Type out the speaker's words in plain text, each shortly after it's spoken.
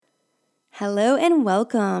Hello and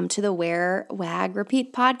welcome to the Wear, Wag,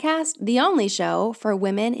 Repeat podcast, the only show for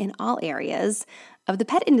women in all areas of the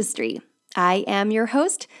pet industry. I am your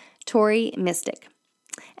host, Tori Mystic.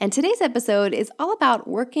 And today's episode is all about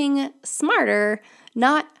working smarter,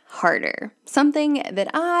 not harder, something that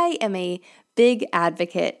I am a big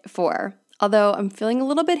advocate for. Although I'm feeling a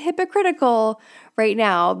little bit hypocritical right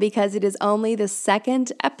now because it is only the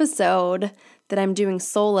second episode that I'm doing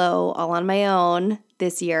solo all on my own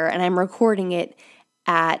this year, and I'm recording it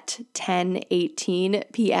at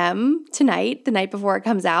 10:18 p.m. tonight, the night before it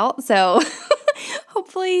comes out. So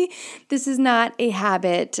hopefully this is not a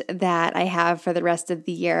habit that I have for the rest of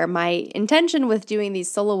the year. My intention with doing these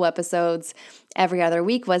solo episodes every other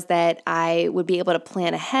week was that I would be able to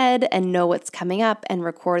plan ahead and know what's coming up and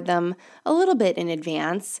record them a little bit in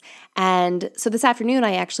advance. And so this afternoon,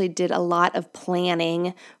 I actually did a lot of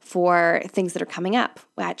planning for things that are coming up,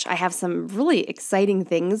 which I have some really exciting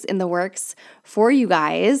things in the works for you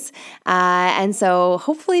guys. And so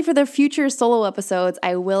hopefully for the future solo episodes,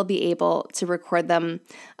 I will be able to record them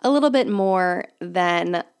a little bit more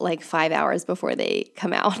than like 5 hours before they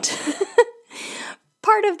come out.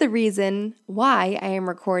 Part of the reason why I am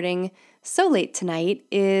recording so late tonight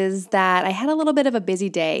is that I had a little bit of a busy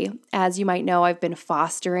day. As you might know, I've been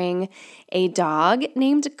fostering a dog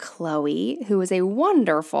named Chloe, who is a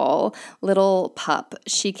wonderful little pup.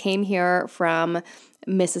 She came here from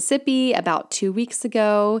Mississippi about 2 weeks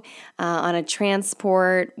ago on a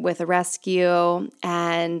transport with a rescue,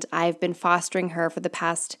 and I've been fostering her for the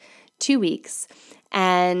past 2 weeks.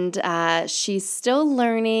 And she's still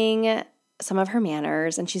learning some of her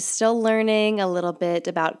manners, and she's still learning a little bit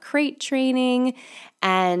about crate training.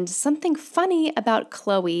 And something funny about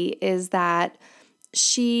Chloe is that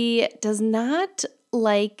she does not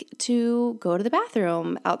like to go to the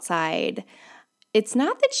bathroom outside. It's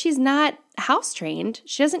not that she's not house trained.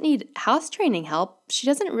 She doesn't need house training help. She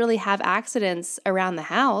doesn't really have accidents around the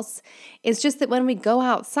house. It's just that when we go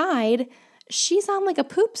outside, she's on like a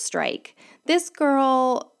poop strike. This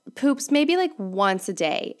girl poops maybe like once a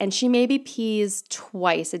day, and she maybe pees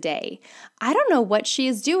twice a day. I don't know what she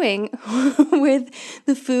is doing with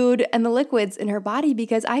the food and the liquids in her body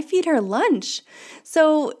because I feed her lunch.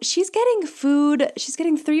 So she's getting food. She's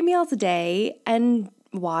getting 3 meals a day and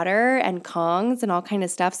water and Kongs and all kind of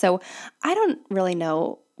stuff. So I don't really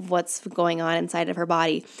know what's going on inside of her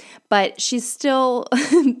body, but she's still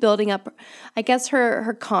building up, I guess,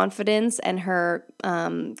 her confidence and her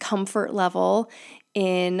comfort level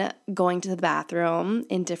in going to the bathroom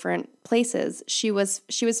in different places. She was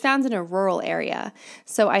found in a rural area,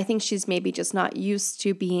 so I think she's maybe just not used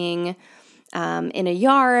to being in a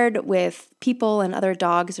yard with people and other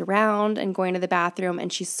dogs around and going to the bathroom,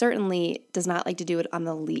 and she certainly does not like to do it on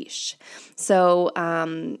the leash. So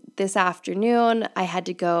this afternoon, I had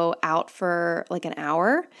to go out for like an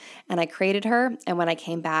hour, and I crated her, and when I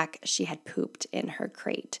came back, she had pooped in her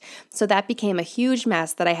crate. So that became a huge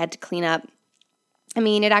mess that I had to clean up. I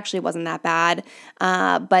mean, it actually wasn't that bad,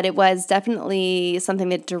 but it was definitely something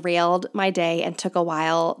that derailed my day and took a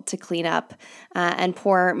while to clean up. And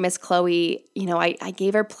poor Miss Chloe, I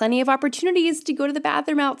gave her plenty of opportunities to go to the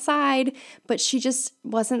bathroom outside, but she just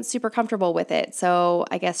wasn't super comfortable with it. So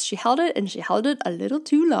I guess she held it, and she held it a little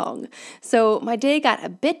too long. So my day got a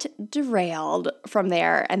bit derailed from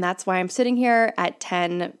there, and that's why I'm sitting here at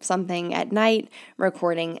 10-something at night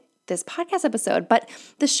recording this podcast episode. But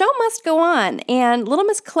the show must go on, and little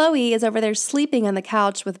Miss Chloe is over there sleeping on the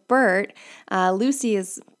couch with Bert. Lucy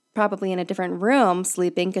is probably in a different room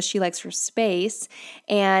sleeping because she likes her space,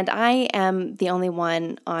 and I am the only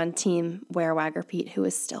one on Team Wear, Wag, Repeat who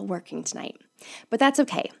is still working tonight. But that's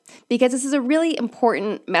okay, because this is a really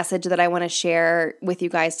important message that I want to share with you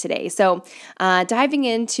guys today. So diving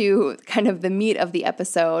into kind of the meat of the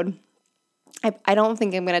episode, I don't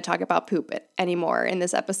think I'm going to talk about poop anymore in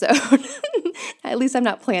this episode. At least I'm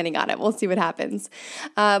not planning on it. We'll see what happens.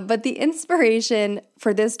 But the inspiration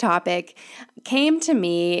for this topic came to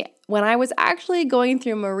me when I was actually going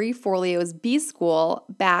through Marie Forleo's B-School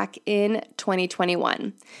back in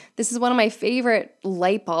 2021. This is one of my favorite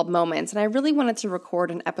light bulb moments, and I really wanted to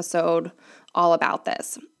record an episode all about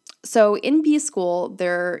this. So in B-School,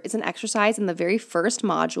 there is an exercise in the very first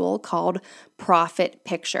module called Profit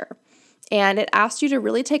Picture. And it asks you to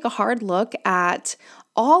really take a hard look at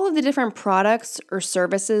all of the different products or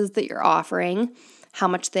services that you're offering, how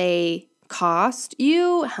much they cost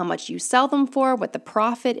you, how much you sell them for, what the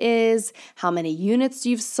profit is, how many units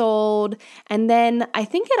you've sold. And then I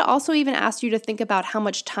think it also even asks you to think about how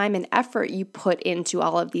much time and effort you put into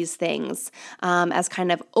all of these things as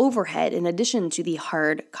kind of overhead in addition to the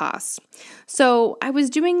hard costs. So I was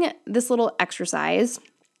doing this little exercise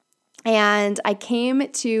And I came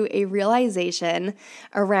to a realization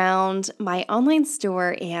around my online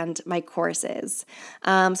store and my courses.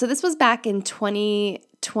 So this was back in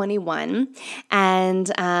 2021, and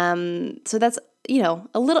so that's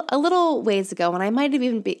a little ways ago, and I might have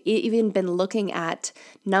even been looking at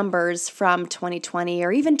numbers from 2020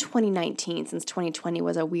 or even 2019, since 2020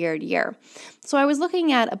 was a weird year. So I was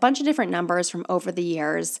looking at a bunch of different numbers from over the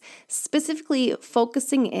years, specifically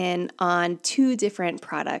focusing in on two different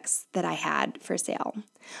products that I had for sale.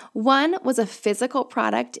 One was a physical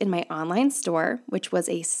product in my online store, which was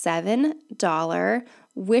a $7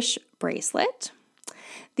 Wish bracelet.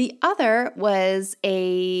 The other was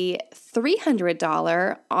a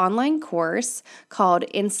 $300 online course called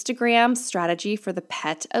Instagram Strategy for the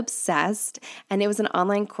Pet Obsessed, and it was an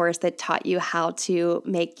online course that taught you how to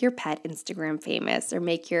make your pet Instagram famous or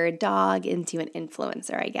make your dog into an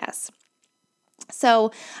influencer, I guess.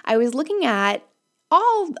 So I was looking at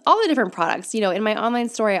all the different products. In my online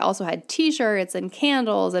store, I also had t-shirts and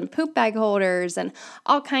candles and poop bag holders and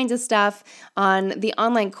all kinds of stuff. On the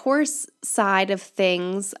online course side of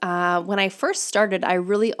things, when I first started, I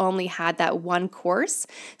really only had that one course.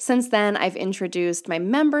 Since then, I've introduced my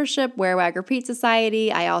membership, Wear Wag Repeat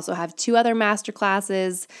Society. I also have 2 other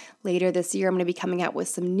masterclasses. Later this year, I'm going to be coming out with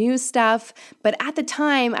some new stuff. But at the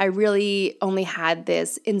time, I really only had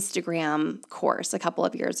this Instagram course a couple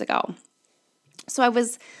of years ago. So I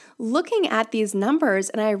was looking at these numbers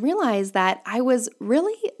and I realized that I was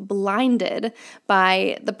really blinded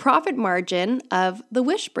by the profit margin of the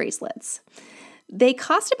Wish bracelets. They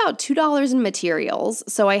cost about $2 in materials.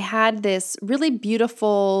 So I had this really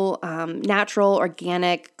beautiful, natural,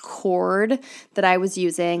 organic cord that I was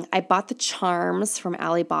using. I bought the charms from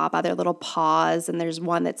Alibaba, their little paws, and there's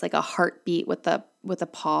one that's like a heartbeat with a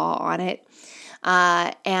paw on it.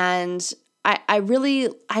 And I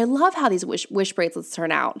love how these wish bracelets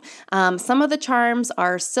turn out. Some of the charms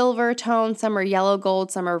are silver tone, some are yellow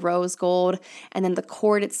gold, some are rose gold, and then the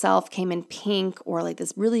cord itself came in pink or like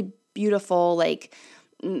this really beautiful like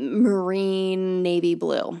marine navy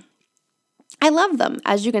blue. I love them,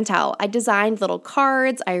 as you can tell. I designed little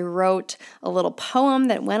cards, I wrote a little poem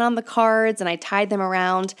that went on the cards, and I tied them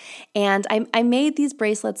around, and I made these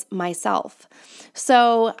bracelets myself.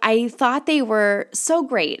 So I thought they were so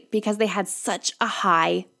great because they had such a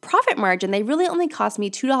high profit margin. They really only cost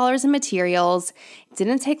me $2 in materials. It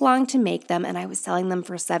didn't take long to make them, and I was selling them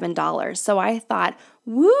for $7. So I thought,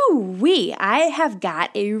 woo-wee, I have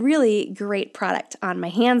got a really great product on my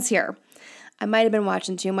hands here. I might have been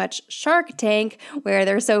watching too much Shark Tank where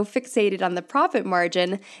they're so fixated on the profit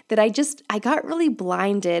margin that I got really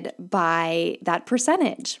blinded by that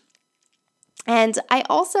percentage. And I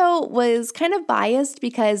also was kind of biased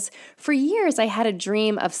because for years I had a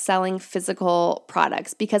dream of selling physical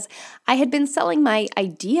products because I had been selling my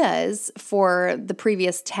ideas for the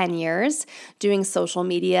previous 10 years, doing social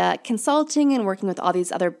media consulting and working with all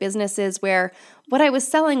these other businesses where what I was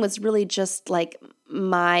selling was really just like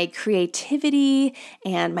my creativity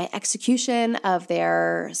and my execution of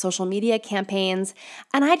their social media campaigns.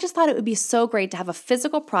 And I just thought it would be so great to have a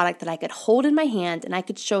physical product that I could hold in my hand and I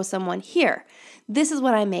could show someone, here, this is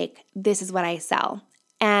what I make, this is what I sell.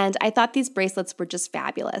 And I thought these bracelets were just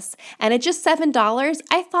fabulous. And at just $7,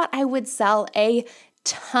 I thought I would sell a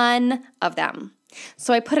ton of them.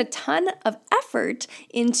 So I put a ton of effort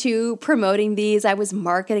into promoting these. I was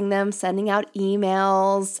marketing them, sending out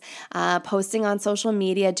emails, posting on social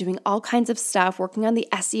media, doing all kinds of stuff, working on the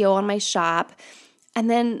SEO on my shop. And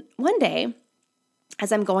then one day,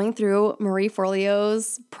 as I'm going through Marie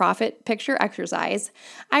Forleo's profit picture exercise,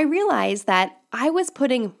 I realized that I was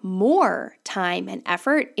putting more time and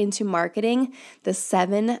effort into marketing the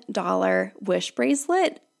 $7 Wish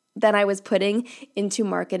bracelet than I was putting into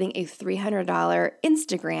marketing a $300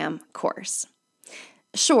 Instagram course.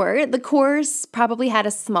 Sure, the course probably had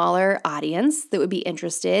a smaller audience that would be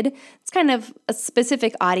interested. It's kind of a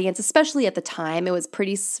specific audience, especially at the time. It was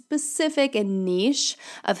pretty specific and niche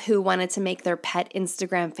of who wanted to make their pet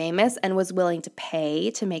Instagram famous and was willing to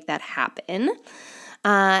pay to make that happen.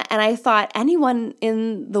 And I thought anyone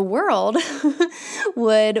in the world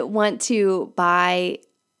would want to buy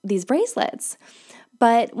these bracelets.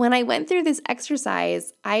 But when I went through this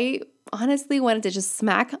exercise, I honestly wanted to just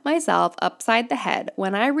smack myself upside the head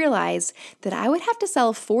when I realized that I would have to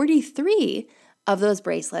sell 43 of those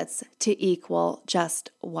bracelets to equal just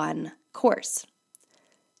one course.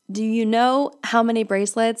 Do you know how many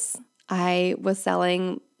bracelets I was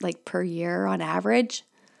selling like per year on average?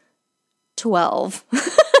 12.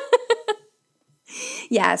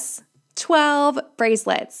 Yes, 12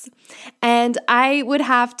 bracelets. And I would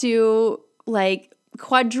have to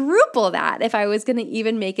quadruple that if I was going to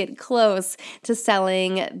even make it close to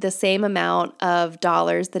selling the same amount of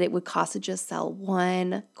dollars that it would cost to just sell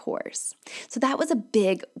one course. So that was a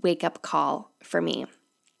big wake-up call for me.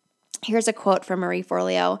 Here's a quote from Marie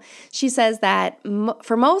Forleo. She says that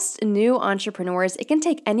for most new entrepreneurs, it can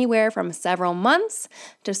take anywhere from several months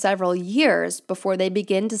to several years before they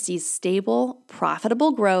begin to see stable,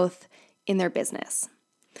 profitable growth in their business.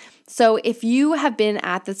 So if you have been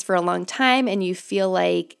at this for a long time and you feel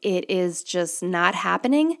like it is just not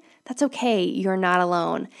happening, that's okay. You're not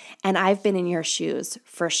alone. And I've been in your shoes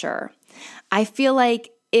for sure. I feel like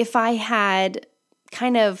if I had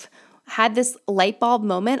kind of had this light bulb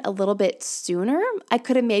moment a little bit sooner, I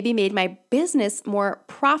could have maybe made my business more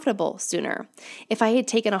profitable sooner. If I had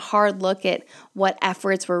taken a hard look at what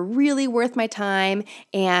efforts were really worth my time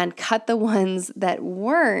and cut the ones that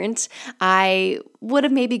weren't, I would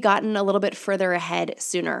have maybe gotten a little bit further ahead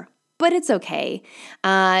sooner. But it's okay.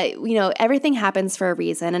 Everything happens for a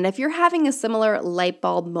reason. And if you're having a similar light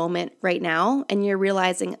bulb moment right now and you're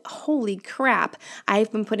realizing, holy crap,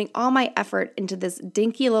 I've been putting all my effort into this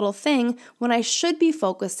dinky little thing when I should be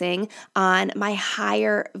focusing on my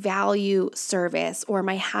higher value service or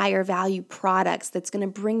my higher value products that's going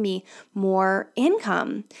to bring me more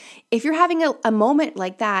income. If you're having a moment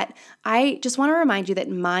like that, I just want to remind you that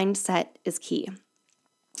mindset is key.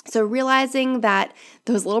 So realizing that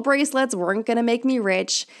those little bracelets weren't going to make me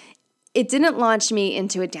rich, it didn't launch me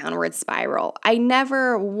into a downward spiral. I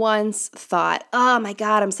never once thought, oh my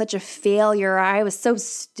God, I'm such a failure. I was so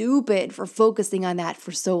stupid for focusing on that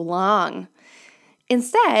for so long.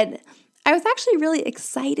 Instead, I was actually really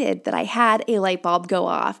excited that I had a light bulb go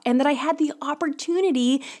off and that I had the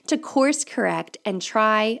opportunity to course correct and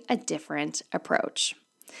try a different approach.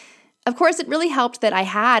 Of course, it really helped that I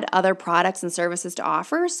had other products and services to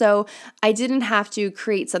offer, so I didn't have to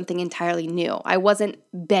create something entirely new. I wasn't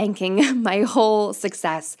banking my whole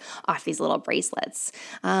success off these little bracelets.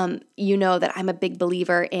 You know that I'm a big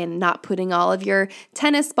believer in not putting all of your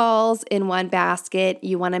tennis balls in one basket.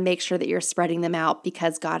 You want to make sure that you're spreading them out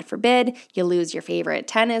because, God forbid, you lose your favorite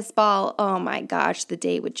tennis ball. Oh my gosh, the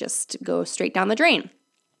day would just go straight down the drain.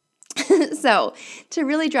 So, to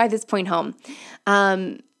really drive this point home,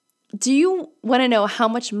 do you want to know how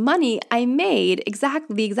much money I made,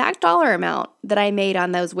 the exact dollar amount that I made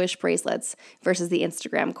on those Wish bracelets versus the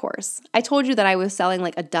Instagram course? I told you that I was selling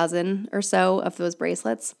like a dozen or so of those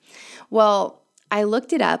bracelets. Well, I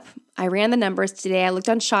looked it up. I ran the numbers today. I looked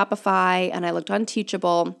on Shopify and I looked on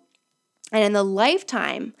Teachable. And in the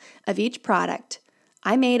lifetime of each product,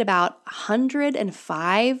 I made about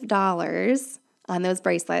 $105 on those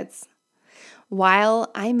bracelets, while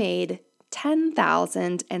I made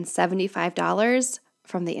 $10,075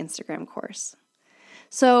 from the Instagram course.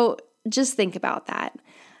 So just think about that.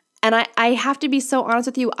 And I have to be so honest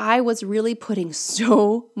with you, I was really putting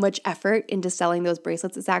so much effort into selling those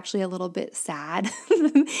bracelets. It's actually a little bit sad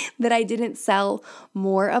that I didn't sell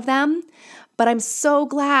more of them. But I'm so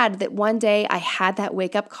glad that one day I had that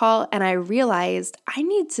wake-up call and I realized I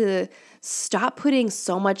need to stop putting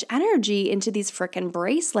so much energy into these frickin'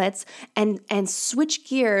 bracelets and switch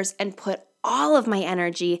gears and put all of my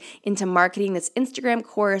energy into marketing this Instagram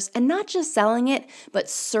course and not just selling it, but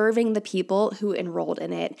serving the people who enrolled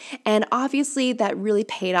in it. And obviously that really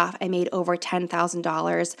paid off. I made over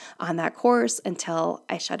 $10,000 on that course until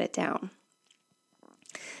I shut it down.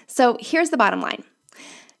 So here's the bottom line.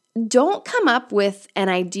 Don't come up with an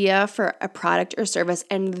idea for a product or service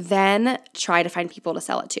and then try to find people to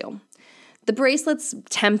sell it to. The bracelets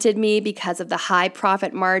tempted me because of the high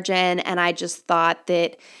profit margin, and I just thought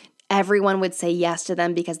that everyone would say yes to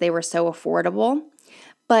them because they were so affordable.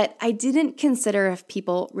 But I didn't consider if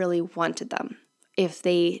people really wanted them, if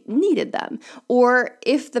they needed them, or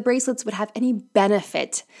if the bracelets would have any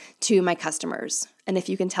benefit to my customers. And if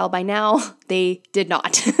you can tell by now, they did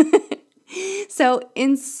not. So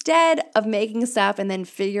instead of making stuff and then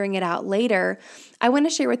figuring it out later, I want to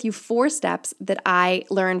share with you 4 steps that I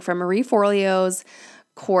learned from Marie Forleo's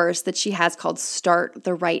course that she has called Start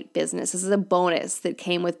the Right Business. This is a bonus that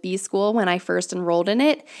came with B-School when I first enrolled in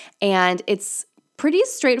it, and it's pretty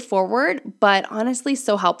straightforward, but honestly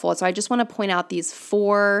so helpful. So I just want to point out these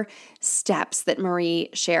 4 steps that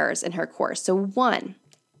Marie shares in her course. So 1,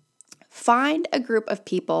 find a group of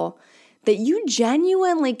people that you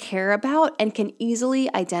genuinely care about and can easily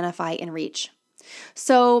identify and reach.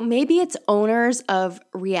 So maybe it's owners of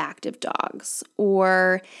reactive dogs,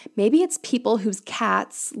 or maybe it's people whose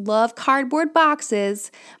cats love cardboard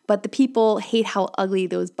boxes, but the people hate how ugly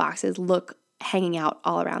those boxes look hanging out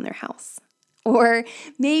all around their house. Or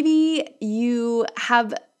maybe you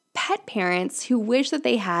have pet parents who wish that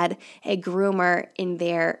they had a groomer in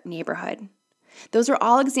their neighborhood. Those are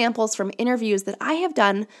all examples from interviews that I have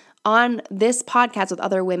done on this podcast with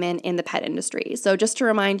other women in the pet industry. So just to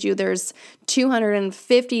remind you, there's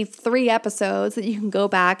 253 episodes that you can go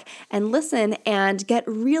back and listen and get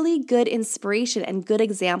really good inspiration and good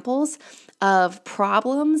examples of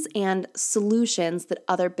problems and solutions that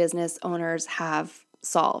other business owners have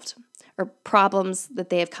solved, or problems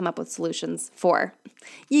that they have come up with solutions for.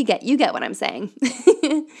 You get what I'm saying.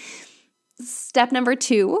 Step number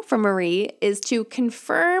 2 from Marie is to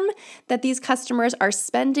confirm that these customers are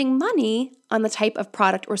spending money on the type of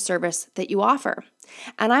product or service that you offer.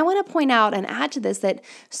 And I want to point out and add to this that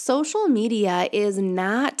social media is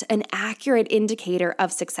not an accurate indicator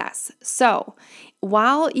of success. So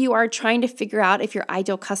while you are trying to figure out if your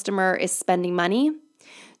ideal customer is spending money,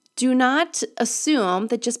 do not assume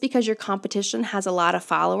that just because your competition has a lot of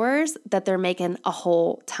followers that they're making a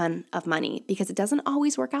whole ton of money, because it doesn't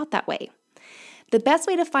always work out that way. The best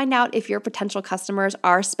way to find out if your potential customers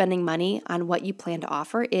are spending money on what you plan to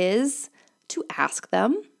offer is to ask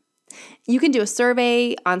them. You can do a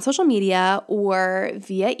survey on social media or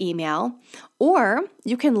via email, or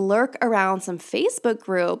you can lurk around some Facebook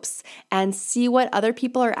groups and see what other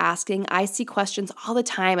people are asking. I see questions all the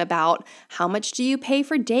time about how much do you pay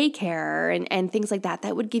for daycare and things like that.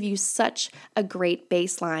 That would give you such a great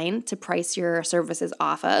baseline to price your services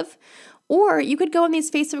off of. Or you could go in these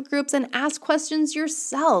Facebook groups and ask questions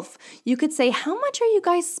yourself. You could say, how much are you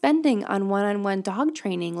guys spending on one-on-one dog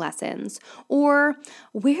training lessons? Or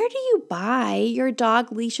where do you buy your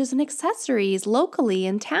dog leashes and accessories locally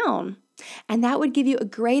in town? And that would give you a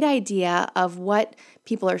great idea of what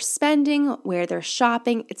people are spending, where they're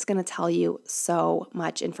shopping. It's going to tell you so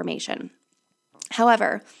much information.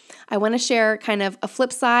 However, I want to share kind of a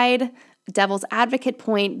flip side, devil's advocate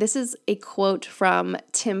point. This is a quote from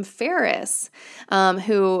Tim Ferriss,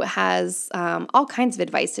 who has all kinds of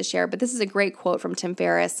advice to share, but this is a great quote from Tim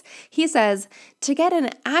Ferriss. He says, to get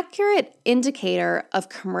an accurate indicator of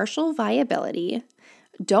commercial viability,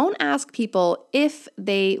 don't ask people if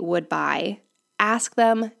they would buy, ask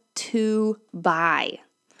them to buy.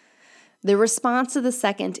 The response to the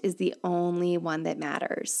second is the only one that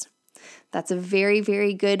matters. That's a very,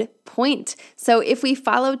 very good point. So if we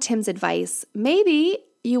follow Tim's advice, maybe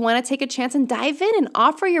you want to take a chance and dive in and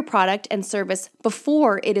offer your product and service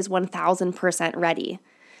before it is 1000% ready.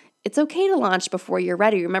 It's okay to launch before you're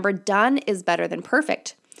ready. Remember, done is better than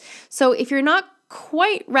perfect. So if you're not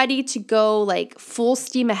quite ready to go like full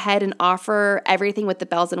steam ahead and offer everything with the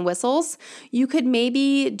bells and whistles, you could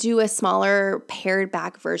maybe do a smaller pared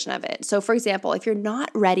back version of it. So for example, if you're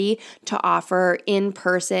not ready to offer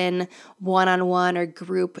in-person one-on-one or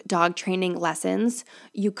group dog training lessons,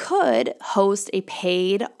 you could host a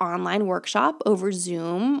paid online workshop over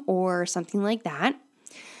Zoom or something like that.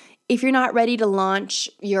 If you're not ready to launch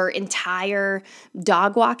your entire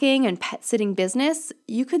dog walking and pet sitting business,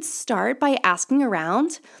 you could start by asking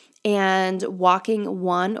around and walking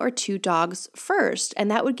 1 or 2 dogs first. And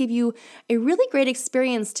that would give you a really great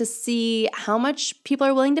experience to see how much people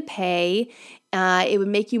are willing to pay. It would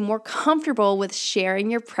make you more comfortable with sharing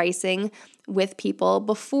your pricing with people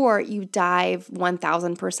before you dive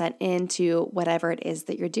 1000% into whatever it is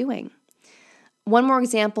that you're doing. One more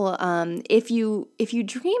example, if you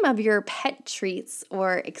dream of your pet treats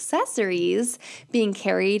or accessories being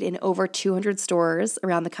carried in over 200 stores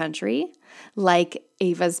around the country, like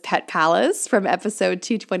Ava's Pet Palace from episode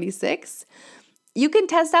 226, you can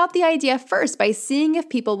test out the idea first by seeing if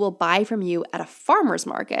people will buy from you at a farmer's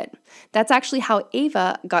market. That's actually how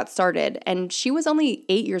Ava got started, and she was only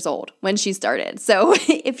 8 years old when she started. So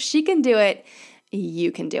if she can do it,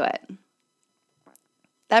 you can do it.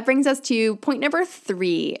 That brings us to point number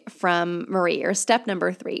 3 from Marie, or step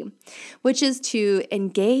number 3, which is to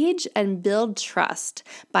engage and build trust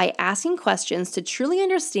by asking questions to truly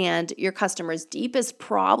understand your customer's deepest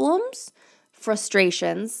problems,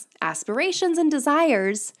 frustrations, aspirations, and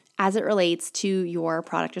desires as it relates to your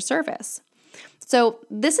product or service. So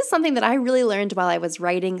this is something that I really learned while I was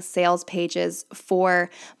writing sales pages for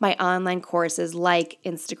my online courses like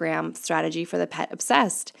Instagram Strategy for the Pet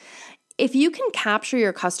Obsessed. If you can capture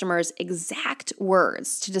your customers' exact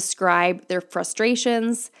words to describe their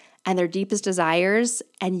frustrations and their deepest desires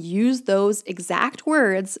and use those exact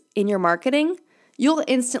words in your marketing, you'll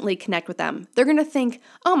instantly connect with them. They're going to think,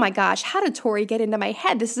 oh my gosh, how did Tori get into my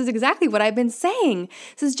head? This is exactly what I've been saying.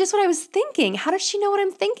 This is just what I was thinking. How does she know what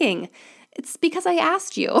I'm thinking? It's because I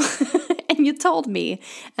asked you and you told me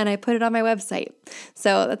and I put it on my website.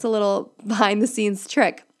 So that's a little behind the scenes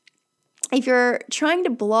trick. If you're trying to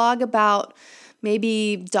blog about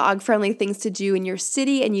maybe dog-friendly things to do in your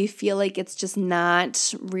city and you feel like it's just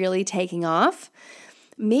not really taking off.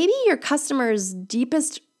 Maybe your customer's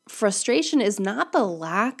deepest frustration is not the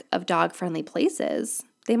lack of dog-friendly places.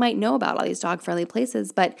 They might know about all these dog-friendly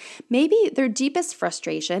places, but maybe their deepest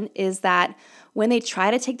frustration is that when they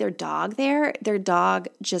try to take their dog there, their dog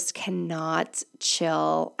just cannot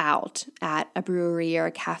chill out at a brewery or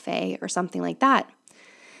a cafe or something like that.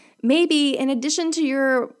 Maybe in addition to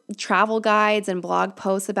your travel guides and blog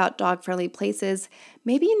posts about dog-friendly places,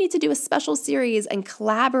 maybe you need to do a special series and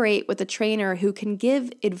collaborate with a trainer who can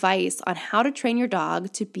give advice on how to train your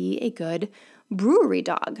dog to be a good brewery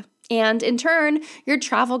dog. And in turn, your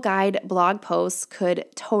travel guide blog posts could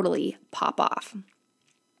totally pop off.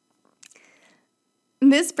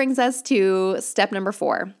 This brings us to step number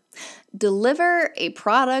 4. Deliver a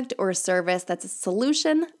product or service that's a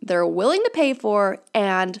solution they're willing to pay for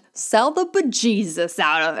and sell the bejesus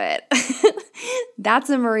out of it. That's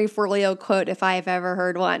a Marie Forleo quote if I have ever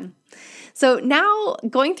heard one. So now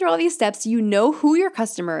going through all these steps, you know who your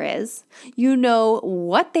customer is, you know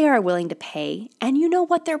what they are willing to pay, and you know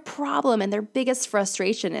what their problem and their biggest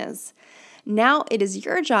frustration is. Now it is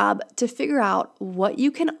your job to figure out what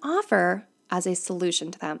you can offer as a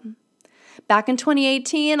solution to them. Back in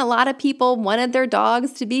 2018, a lot of people wanted their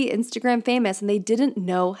dogs to be Instagram famous and they didn't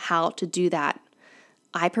know how to do that.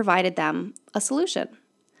 I provided them a solution.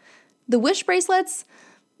 The Wish bracelets,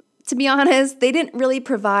 to be honest, they didn't really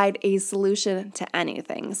provide a solution to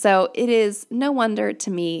anything. So it is no wonder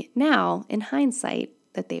to me now, in hindsight,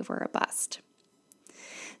 that they were a bust.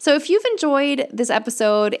 So if you've enjoyed this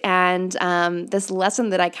episode and this lesson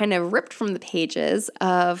that I kind of ripped from the pages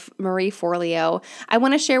of Marie Forleo, I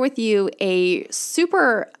want to share with you a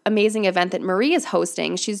super amazing event that Marie is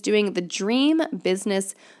hosting. She's doing the Dream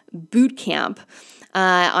Business Boot Camp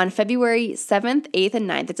on February 7th, 8th, and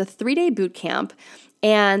 9th. It's a 3-day boot camp.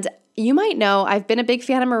 And you might know I've been a big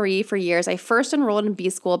fan of Marie for years. I first enrolled in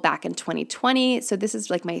B-School back in 2020. So this is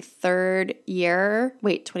like my 3rd year.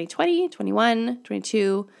 2020, 21,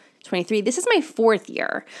 22, 23. This is my 4th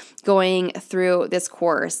year going through this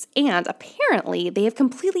course. And apparently they have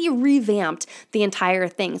completely revamped the entire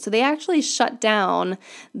thing. So they actually shut down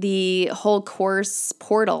the whole course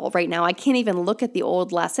portal right now. I can't even look at the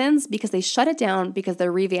old lessons because they shut it down because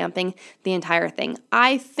they're revamping the entire thing.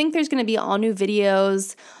 I think there's going to be all new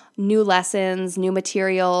videos, new lessons, new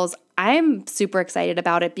materials. I'm super excited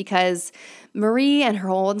about it because Marie and her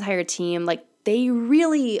whole entire team, they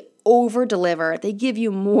really over-deliver. They give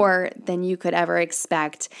you more than you could ever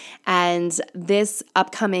expect. And this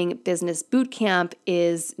upcoming business boot camp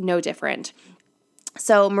is no different.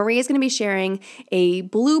 So Marie is going to be sharing a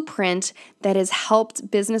blueprint that has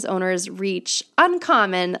helped business owners reach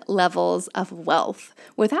uncommon levels of wealth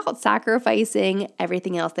without sacrificing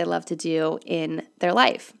everything else they love to do in their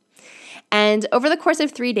life. And over the course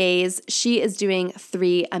of 3 days, she is doing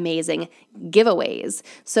 3 amazing giveaways.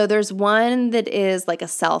 So there's one that is like a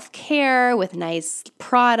self-care with nice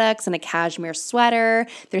products and a cashmere sweater.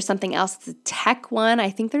 There's something else, it's a tech one. I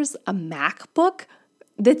think there's a MacBook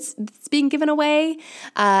that's being given away.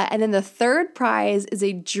 And then the 3rd prize is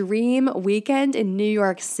a dream weekend in New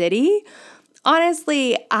York City.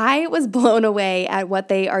 Honestly, I was blown away at what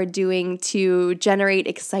they are doing to generate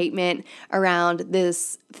excitement around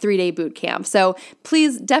this 3-day boot camp. So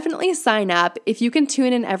please definitely sign up. If you can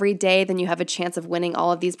tune in every day, then you have a chance of winning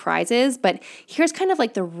all of these prizes. But here's kind of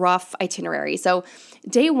like the rough itinerary. So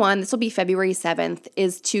day 1, this will be February 7th,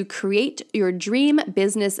 is to create your dream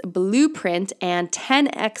business blueprint and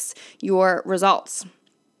 10x your results.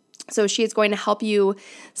 So she is going to help you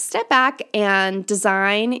step back and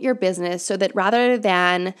design your business so that rather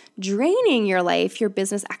than draining your life, your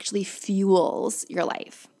business actually fuels your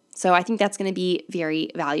life. So I think that's going to be very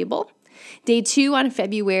valuable. Day 2 on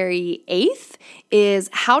February 8th is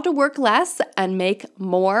how to work less and make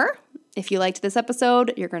more. If you liked this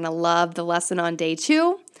episode, you're going to love the lesson on day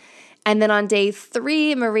 2. And then on day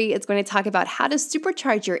 3, Marie is going to talk about how to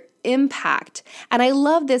supercharge your impact. And I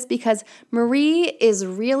love this because Marie is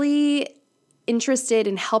really interested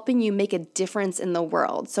in helping you make a difference in the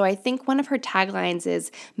world. So I think one of her taglines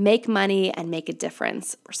is make money and make a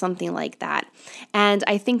difference or something like that. And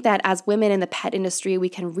I think that as women in the pet industry, we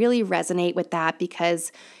can really resonate with that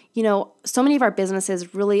because so many of our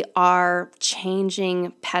businesses really are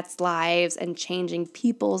changing pets' lives and changing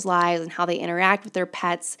people's lives and how they interact with their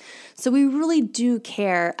pets. So we really do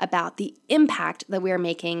care about the impact that we are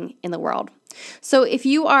making in the world. So if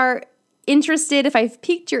you are interested, if I've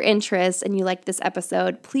piqued your interest and you liked this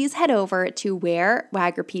episode, please head over to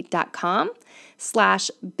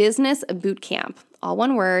wearwagrepeat.com/businessbootcamp, all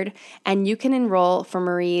one word, and you can enroll for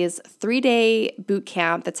Marie's 3-day boot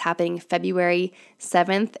camp that's happening February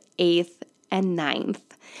 7th, 8th, and 9th.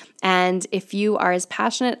 And if you are as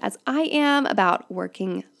passionate as I am about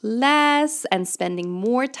working less and spending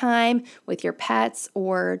more time with your pets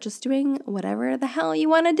or just doing whatever the hell you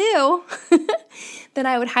want to do, then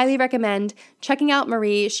I would highly recommend checking out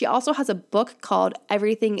Marie. She also has a book called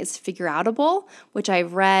Everything is Figureoutable, which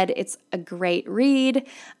I've read. It's a great read.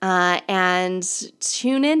 And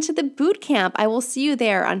tune into the boot camp. I will see you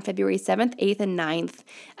there on February 7th, 8th, and 9th.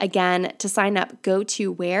 Again, to sign up, go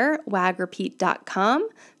to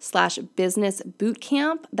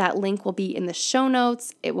wearwagrepeat.com/businessbootcamp. That link will be in the show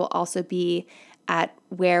notes. It will also be at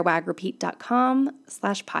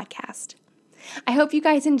wearwagrepeat.com/podcast. I hope you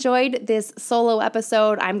guys enjoyed this solo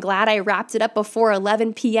episode. I'm glad I wrapped it up before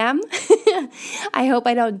 11 p.m. I hope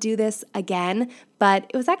I don't do this again, but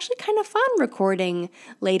it was actually kind of fun recording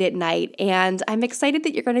late at night, and I'm excited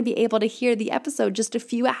that you're going to be able to hear the episode just a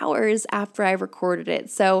few hours after I recorded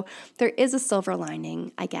it. So there is a silver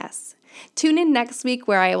lining, I guess. Tune in next week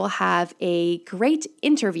where I will have a great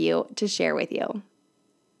interview to share with you.